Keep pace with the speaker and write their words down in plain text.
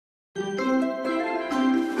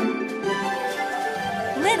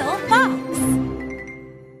little fox.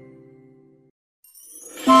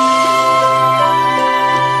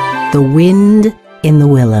 The Wind in the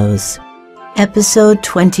Willows. Episode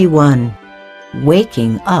 21.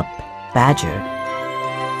 Waking Up Badger.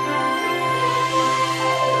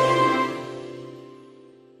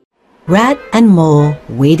 Rat and Mole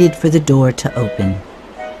waited for the door to open,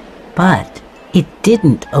 but it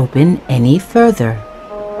didn't open any further.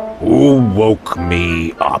 Who woke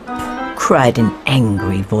me up? Cried an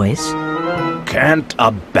angry voice. Can't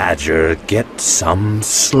a badger get some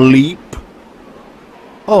sleep?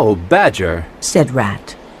 "Oh, Badger," said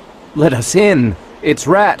Rat. "let us in. It's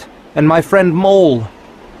Rat and my friend Mole.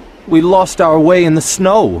 We lost our way in the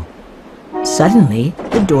snow." Suddenly,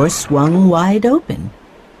 the door swung wide open.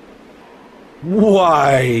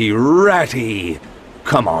 Why, Ratty,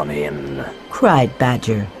 come on in. Cried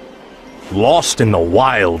Badger. Lost in the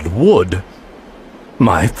wild wood?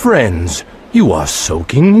 My friends, you are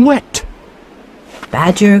soaking wet.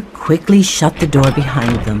 Badger quickly shut the door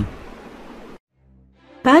behind them.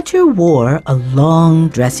 Badger wore a long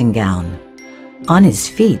dressing gown. On his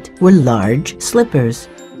feet were large slippers.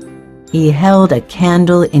 He held a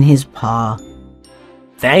candle in his paw.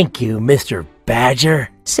 "Thank you, Mr. Badger,"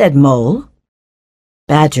 said Mole.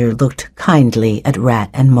 Badger looked kindly at Rat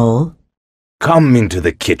and Mole. Come into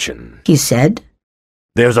the kitchen, He said.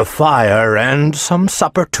 There's a fire and some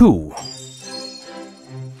supper too.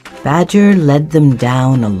 Badger led them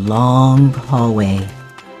down a long hallway.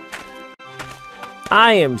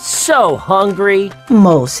 "I am so hungry."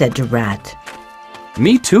 Mole said to Rat.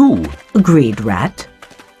 "Me too." Agreed Rat.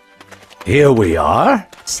 Here we are,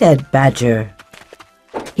 Said Badger.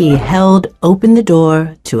 He held open the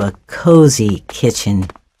door to a cozy kitchen.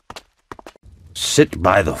 Sit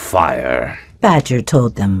by the fire. Badger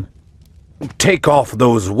told them. Take off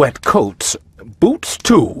those wet coats, boots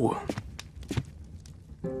too.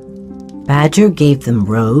 Badger gave them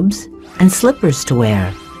robes and slippers to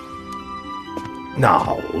wear.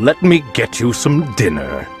 Now, let me get you some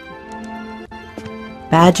dinner.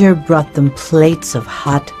 Badger brought them plates of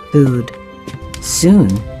hot food. Soon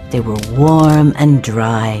they were warm and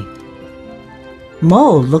dry.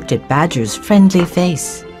 Mole looked at Badger's friendly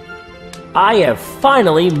face. "I have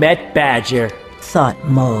finally met Badger." Thought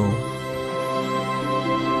Mole.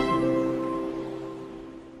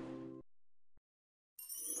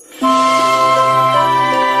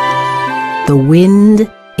 The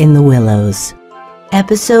Wind in the Willows.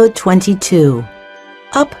 Episode 22.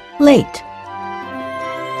 Up Late.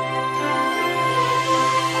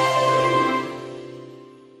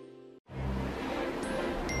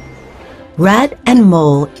 Rat and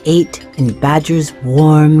Mole ate in Badger's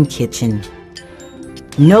warm kitchen.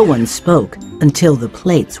 No one spoke until the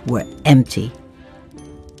plates were empty,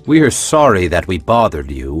 "We're sorry that we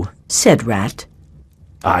bothered you." said Rat.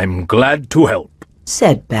 I'm glad to help.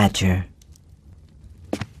 Said Badger.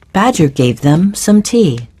 Badger gave them some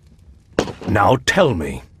tea. Now tell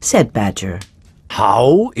me, Said Badger.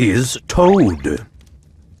 how is Toad?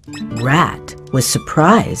 Rat was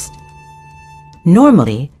surprised.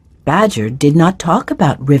 Normally, Badger did not talk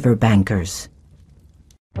about riverbankers,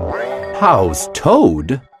 "How's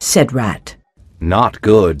Toad?" said Rat. "Not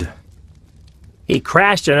good." "He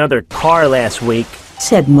crashed another car last week."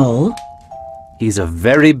 Said Mole. "He's a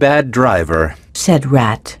very bad driver, Said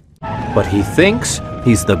Rat. but he thinks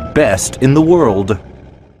he's the best in the world."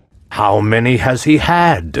 How many has he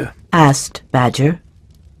had? Asked Badger.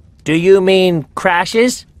 "Do you mean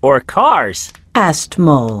crashes or cars?" Asked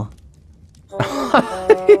Mole.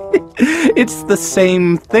 It's the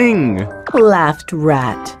same thing. Laughed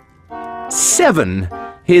Rat. 7.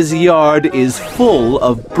 His yard is full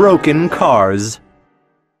of broken cars.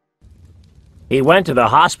 "He went to the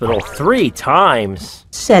hospital 3 times."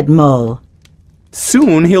 Said Mole.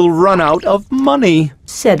 Soon he'll run out of money.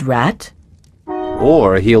 Said Rat. Or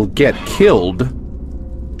he'll get killed.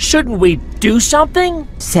 "Shouldn't we do something?"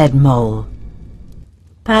 Said Mole.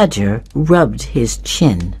 Badger rubbed his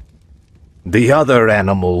chin. The other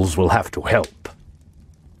animals will have to help.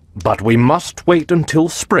 But we must wait until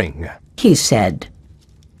spring. He said.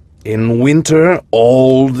 In winter,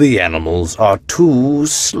 all the animals are too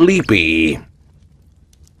sleepy.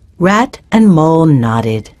 Rat and Mole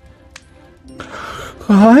nodded.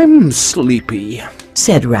 I'm sleepy.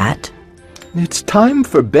 Said Rat. It's time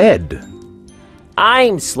for bed.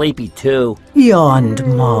 "I'm sleepy too." Yawned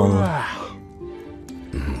Mole.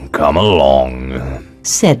 Come along.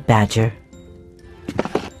 Said Badger.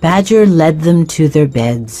 Badger led them to their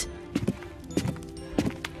beds.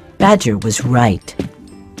 Badger was right.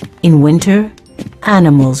 In winter,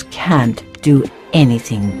 animals can't do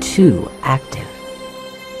anything too active.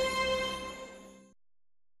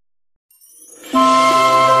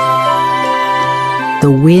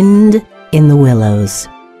 The Wind in the Willows.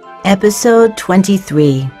 Episode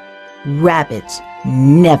 23. Rabbits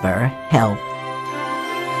never help.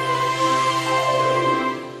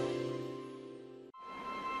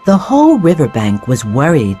 The whole riverbank was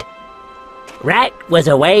worried, Rat was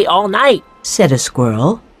away all night. said a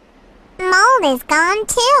squirrel, Mole is gone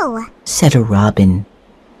too. said a robin,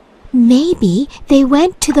 Maybe they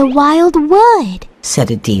went to the wild wood. said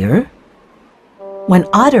a deer. When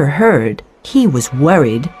Otter heard, he was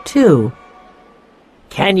worried too,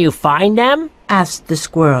 Can you find them? asked the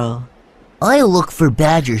squirrel. I'll look for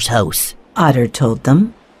Badger's house. Otter told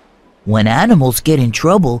them. When animals get in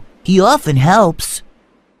trouble, he often helps.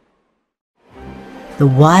 The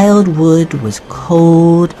wild wood was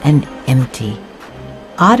cold and empty.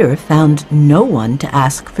 Otter found no one to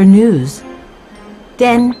ask for news.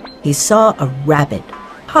 Then he saw a rabbit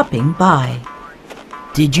hopping by.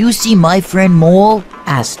 Did you see my friend Mole?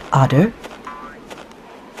 Asked Otter.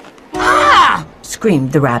 Ah!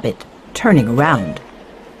 Screamed the rabbit, turning around.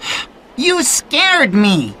 You scared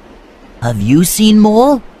me! Have you seen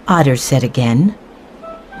Mole? Otter said again.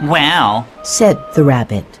 Well, Said the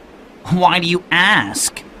rabbit. why do you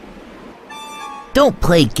ask? Don't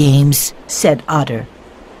play games. Said Otter.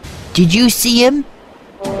 Did you see him?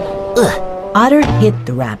 Ugh, Otter hit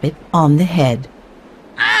the rabbit on the head.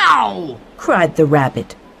 Ow! Cried the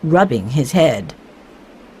rabbit, rubbing his head.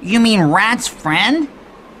 You mean Rat's friend?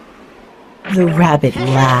 The rabbit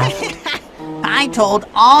laughed. I told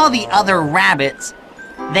all the other rabbits.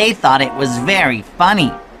 They thought it was very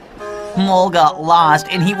funny. Mole got lost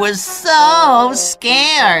and he was so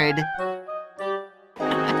scared.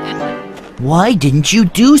 why didn't you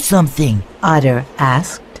do something? Otter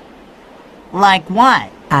asked. Like what?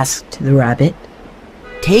 Asked the rabbit.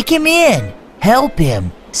 Take him in. Help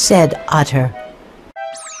him. Said Otter.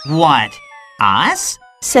 What? Us?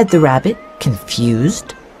 Said the rabbit,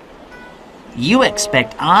 confused. You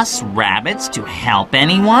expect us rabbits to help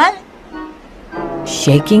anyone?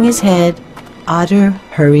 Shaking his head, Otter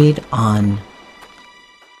hurried on.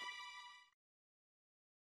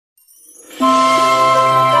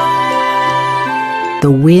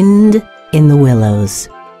 The Wind in the Willows.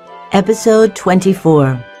 Episode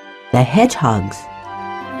 24. The Hedgehogs.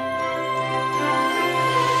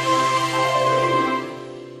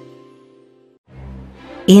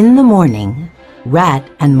 In the morning, Rat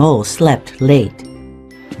and Mole slept late.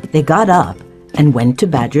 They got up and went to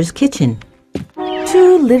Badger's kitchen.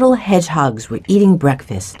 Two little hedgehogs were eating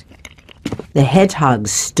breakfast. The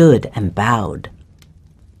hedgehogs stood and bowed.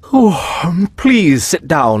 Oh, please sit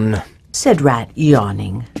down. Said Rat,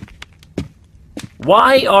 yawning.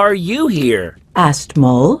 Why are you here? Asked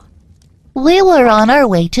Mole. We were on our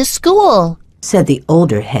way to school. Said the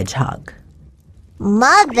older hedgehog.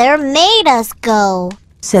 Mother made us go.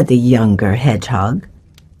 Said the younger hedgehog.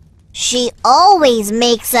 She always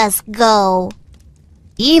makes us go.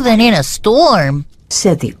 Even in a storm.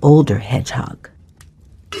 Said the older hedgehog.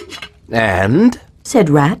 And? Said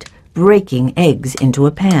Rat, breaking eggs into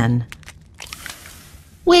a pan.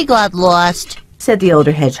 We got lost. Said the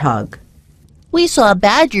older hedgehog. We saw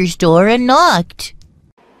Badger's door and knocked.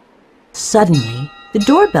 Suddenly, the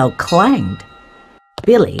doorbell clanged.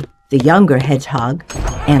 Billy, the younger hedgehog,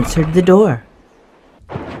 answered the door.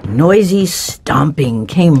 Noisy stomping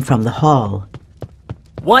came from the hall.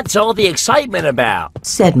 What's all the excitement about?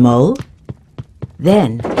 Said Mole.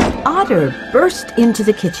 Then Otter burst into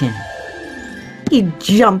the kitchen. He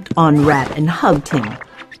jumped on Rat and hugged him.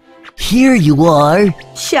 Here you are.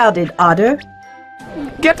 Shouted Otter.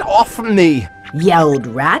 Get off me! Yelled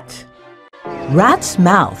Rat. Rat's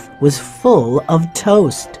mouth was full of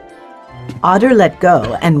toast. Otter let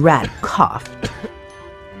go and Rat coughed.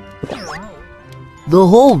 The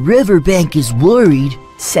whole riverbank is worried.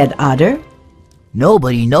 Said Otter.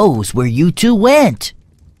 Nobody knows where you two went.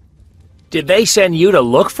 Did they send you to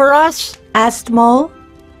look for us? Asked Mole.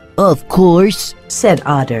 Of course. Said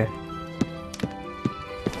Otter.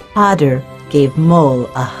 Otter gave Mole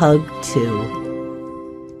a hug too.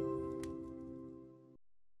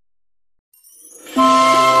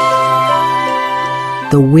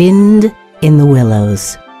 The Wind in the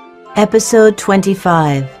Willows. Episode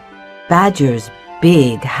 25. Badger's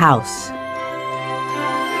Big House.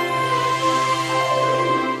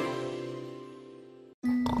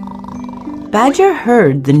 Badger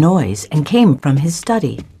heard the noise and came from his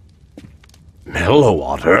study. Hello,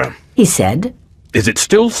 Otter. He said. Is it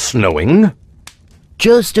still snowing?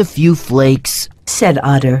 Just a few flakes. Said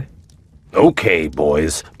Otter. Okay,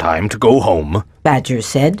 boys, time to go home. Badger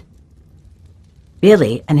said.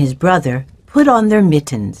 Billy and his brother put on their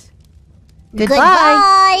mittens.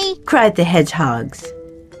 Goodbye. Cried the hedgehogs.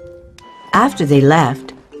 After they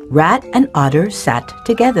left, Rat and Otter sat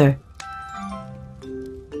together.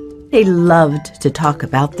 They loved to talk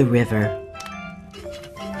about the river.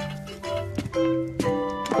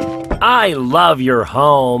 I love your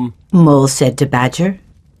home. Mole said to Badger.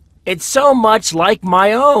 It's so much like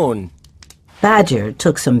my own. Badger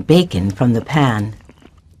took some bacon from the pan.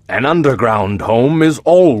 An underground home is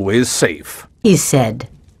always safe. He said.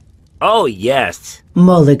 Oh, yes.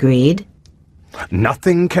 Mole agreed.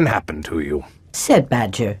 Nothing can happen to you. Said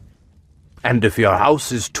Badger. And if your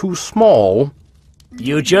house is too small,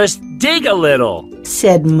 You just dig a little.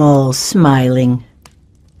 Said Mole, smiling.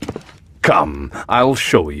 come, I'll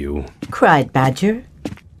show you. Cried Badger.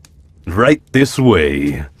 Right this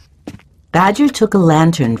way. Badger took a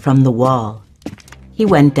lantern from the wall. He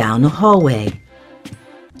went down a hallway.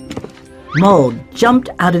 Mole jumped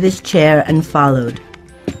out of his chair and followed.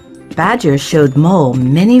 Badger showed Mole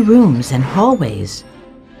many rooms and hallways.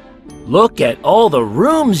 Look at all the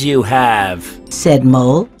rooms you have. Said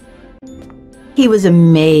Mole. He was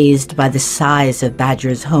amazed by the size of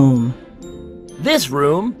Badger's home. This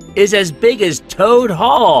room is as big as Toad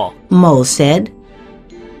Hall. Mole said.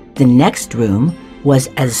 The next room was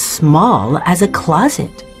as small as a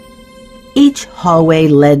closet. Each hallway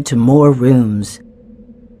led to more rooms.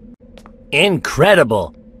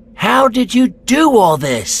 Incredible. How did you do all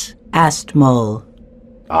this? Asked Mole.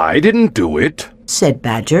 I didn't do it. Said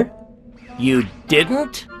Badger. You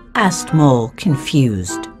didn't? Asked Mole,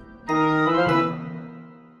 confused.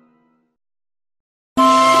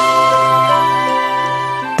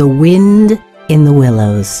 The Wind in the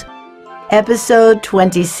Willows. Episode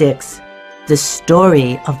 26. The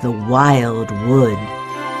Story of the Wild Wood.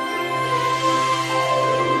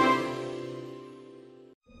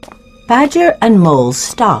 Badger and Mole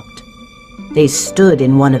stopped. They stood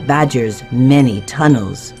in one of Badger's many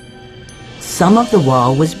tunnels. Some of the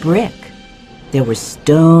wall was brick. There were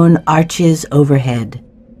stone arches overhead.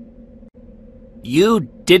 You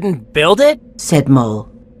didn't build it? Said Mole.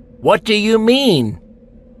 What do you mean?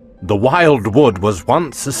 The Wild Wood was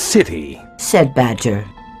once a city. Said Badger.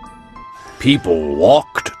 People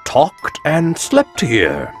walked, talked, and slept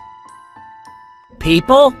here.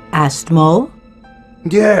 People? Asked Mole.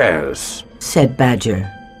 Yes. Said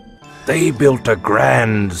Badger. They built a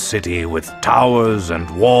grand city with towers and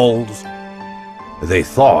walls. They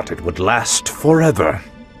thought it would last forever.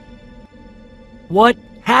 What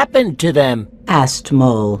happened to them? Asked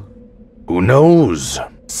Mole. Who knows?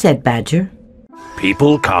 Said Badger.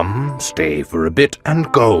 People come, stay for a bit,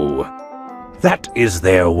 and go. That is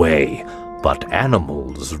their way, but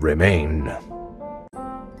animals remain.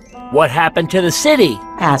 What happened to the city?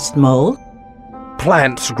 Asked Mole.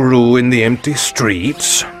 Plants grew in the empty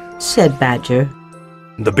streets. Said Badger.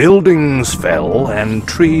 The buildings fell and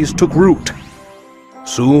trees took root.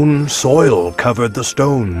 Soon soil covered the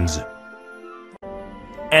stones.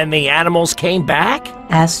 And the animals came back?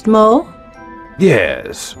 Asked Mole.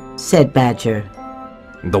 Yes, Said Badger.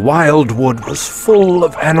 the Wild Wood was full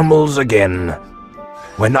of animals again.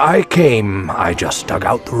 When I came, I just dug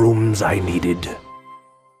out the rooms I needed.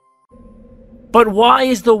 But why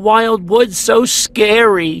is the Wild Wood so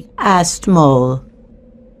scary? Asked Mole.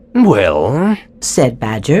 Well, Said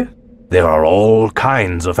Badger. there are all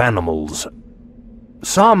kinds of animals.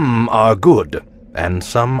 Some are good, and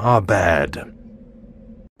some are bad.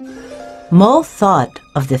 Mole thought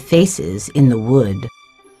of the faces in the wood.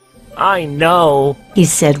 I know. He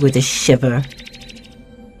said with a shiver.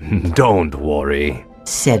 Don't worry.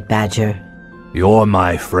 Said Badger. You're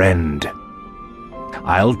my friend.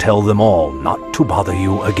 I'll tell them all not to bother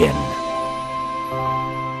you again.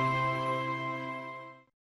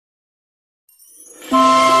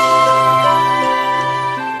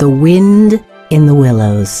 The Wind in the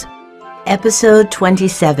Willows. Episode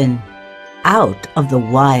 27. Out of the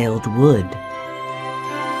Wild Wood.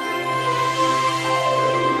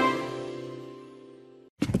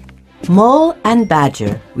 Mole and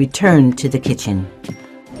Badger returned to the kitchen.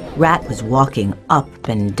 Rat was walking up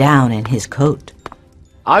and down in his coat.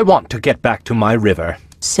 I want to get back to my river.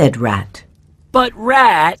 Said Rat. But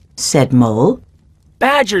Rat, Said Mole.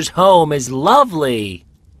 Badger's home is lovely.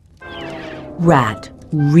 Rat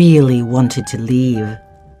really wanted to leave.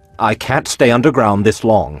 I can't stay underground this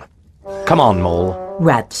long. Come on, Mole.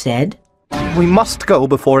 Rat said. We must go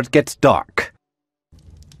before it gets dark.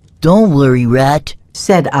 Don't worry, Rat.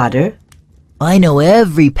 Said Otter. I know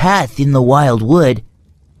every path in the Wild Wood.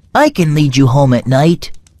 I can lead you home at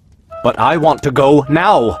night. But I want to go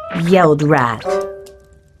now. Yelled Rat.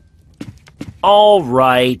 All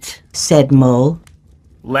right. Said Mole.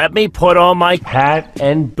 Let me put on my hat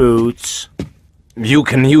and boots. You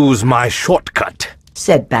can use my shortcut.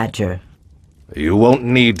 Said Badger. You won't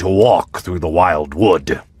need to walk through the wild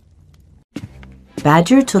wood.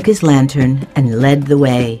 Badger took his lantern and led the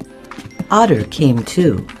way. Otter came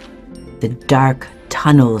too. The dark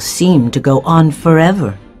tunnel seemed to go on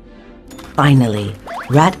forever. Finally,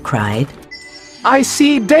 Rat cried, I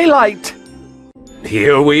see daylight!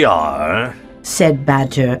 Here we are, said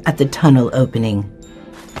Badger at the tunnel opening.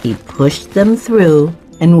 He pushed them through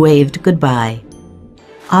and waved goodbye.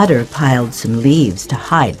 Otter piled some leaves to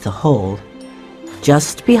hide the hole.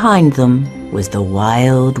 Just behind them was the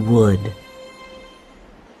wild wood.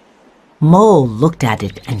 Mole looked at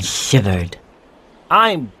it and shivered.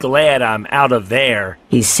 I'm glad I'm out of there.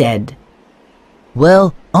 He said.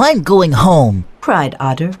 Well, I'm going home, Cried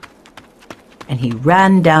Otter, and he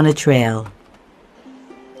ran down a trail.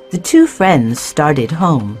 The two friends started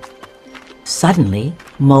home. Suddenly,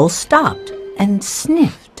 Mole stopped and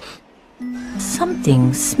sniffed.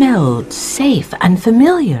 Something smelled safe and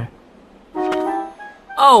familiar.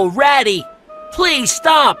 Oh, Ratty! Please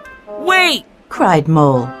stop! Wait! Cried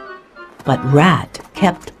Mole, but Rat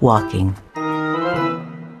kept walking.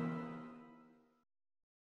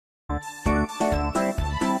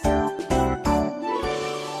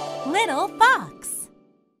 Little Fox.